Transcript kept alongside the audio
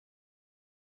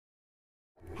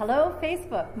Hello,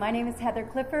 Facebook. My name is Heather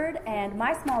Clifford, and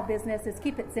my small business is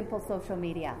Keep It Simple Social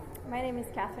Media. My name is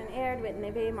Catherine Aird with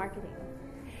Neve Marketing.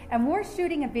 And we're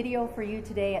shooting a video for you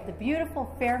today at the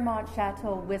beautiful Fairmont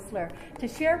Chateau Whistler to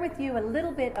share with you a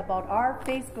little bit about our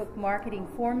Facebook marketing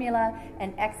formula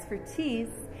and expertise,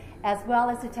 as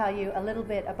well as to tell you a little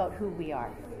bit about who we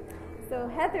are. So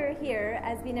Heather here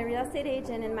has been a real estate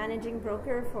agent and managing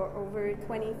broker for over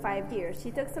 25 years.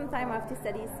 She took some time off to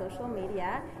study social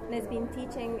media and has been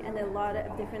teaching in a lot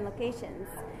of different locations.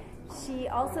 She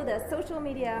also does social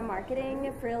media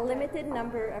marketing for a limited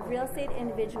number of real estate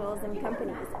individuals and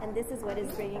companies, and this is what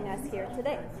is bringing us here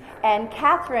today. And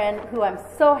Catherine, who I'm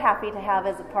so happy to have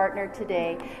as a partner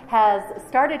today, has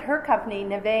started her company,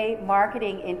 Neve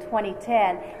Marketing, in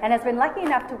 2010 and has been lucky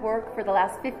enough to work for the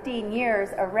last 15 years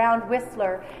around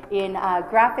Whistler in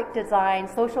graphic design,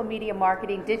 social media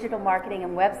marketing, digital marketing,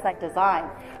 and website design.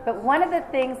 But one of the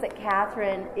things that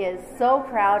Catherine is so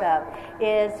proud of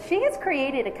is she has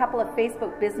created a couple of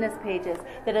Facebook business pages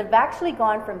that have actually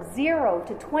gone from 0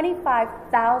 to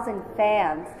 25,000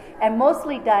 fans, and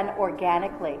mostly done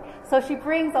organically. So she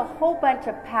brings a whole bunch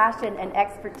of passion and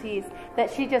expertise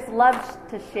that she just loves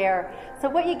to share. So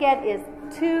what you get is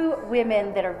two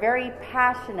women that are very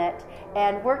passionate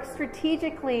and work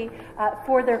strategically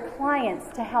for their clients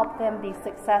to help them be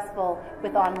successful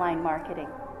with online marketing.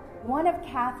 One of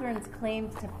Catherine's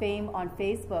claims to fame on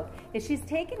Facebook is she's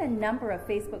taken a number of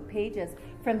Facebook pages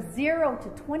from 0 to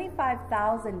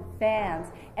 25,000 fans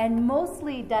and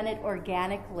mostly done it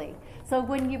organically. So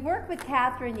when you work with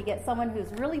Catherine, you get someone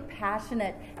who's really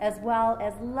passionate as well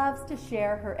as loves to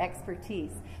share her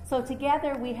expertise. So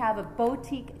together we have a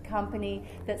boutique company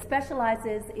that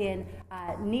specializes in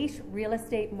niche real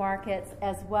estate markets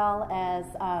as well as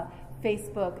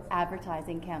Facebook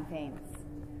advertising campaigns.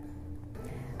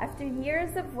 After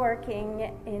years of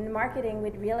working in marketing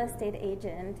with real estate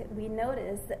agents, we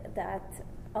noticed that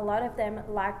a lot of them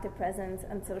lack the presence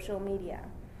on social media.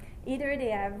 Either they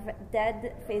have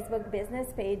dead Facebook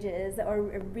business pages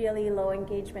or a really low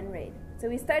engagement rate. So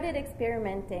we started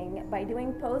experimenting by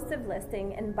doing posts of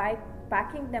listing and by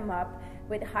backing them up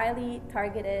with highly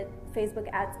targeted Facebook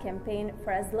ads campaign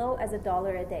for as low as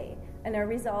 $1 a day. And our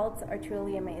results are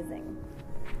truly amazing.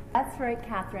 That's right,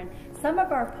 Catherine. Some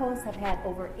of our posts have had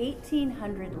over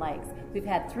 1,800 likes. We've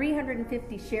had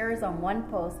 350 shares on one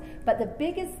post, but the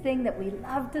biggest thing that we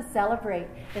love to celebrate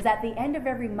is at the end of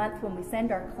every month when we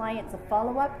send our clients a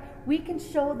follow-up, we can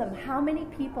show them how many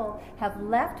people have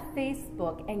left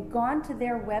Facebook and gone to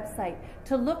their website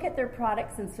to look at their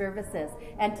products and services.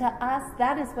 And to us,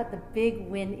 that is what the big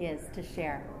win is to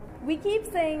share. We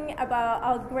keep saying about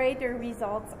how great our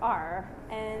results are,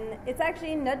 and it's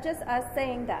actually not just us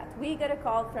saying that. We got a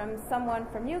call from someone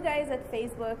from you guys at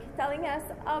Facebook telling us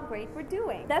how great we're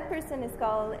doing. That person is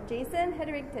called Jason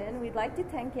Hetherington. We'd like to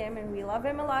thank him, and we love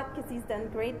him a lot because he's done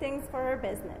great things for our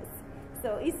business.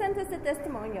 So he sent us a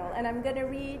testimonial, and I'm going to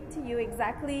read to you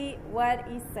exactly what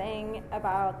he's saying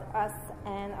about us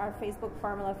and our Facebook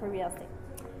formula for real estate.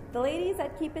 The ladies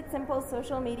at Keep It Simple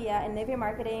Social Media and Neve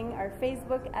Marketing are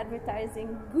Facebook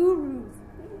advertising gurus.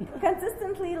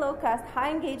 Consistently low cost,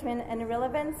 high engagement, and a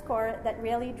relevant score that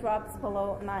rarely drops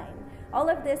below 9. All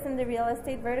of this in the real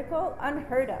estate vertical,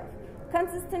 unheard of.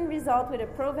 Consistent result with a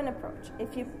proven approach.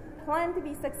 If you plan to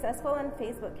be successful on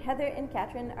Facebook, Heather and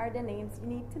Catherine are the names you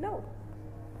need to know.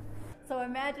 So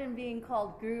imagine being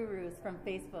called gurus from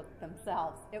Facebook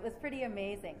themselves. It was pretty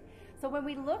amazing. So when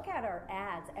we look at our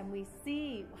ads and we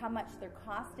see how much they're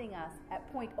costing us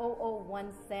at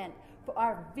 0.001 cent,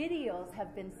 our videos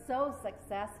have been so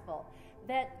successful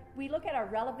that we look at our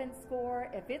relevance score.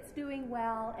 If it's doing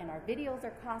well and our videos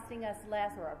are costing us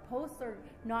less or our posts are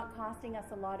not costing us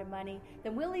a lot of money,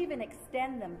 then we'll even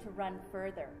extend them to run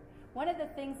further. One of the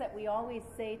things that we always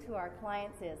say to our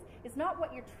clients is, it's not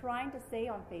what you're trying to say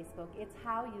on Facebook, it's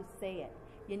how you say it.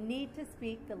 You need to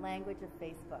speak the language of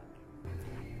Facebook.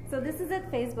 So this is at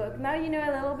Facebook. Now you know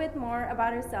a little bit more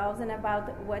about ourselves and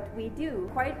about what we do.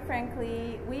 Quite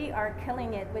frankly, we are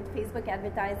killing it with Facebook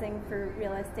advertising for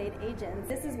real estate agents.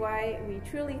 This is why we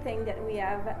truly think that we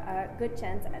have a good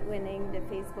chance at winning the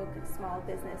Facebook Small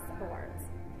Business Awards.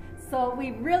 So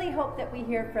we really hope that we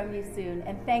hear from you soon,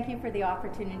 and thank you for the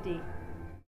opportunity.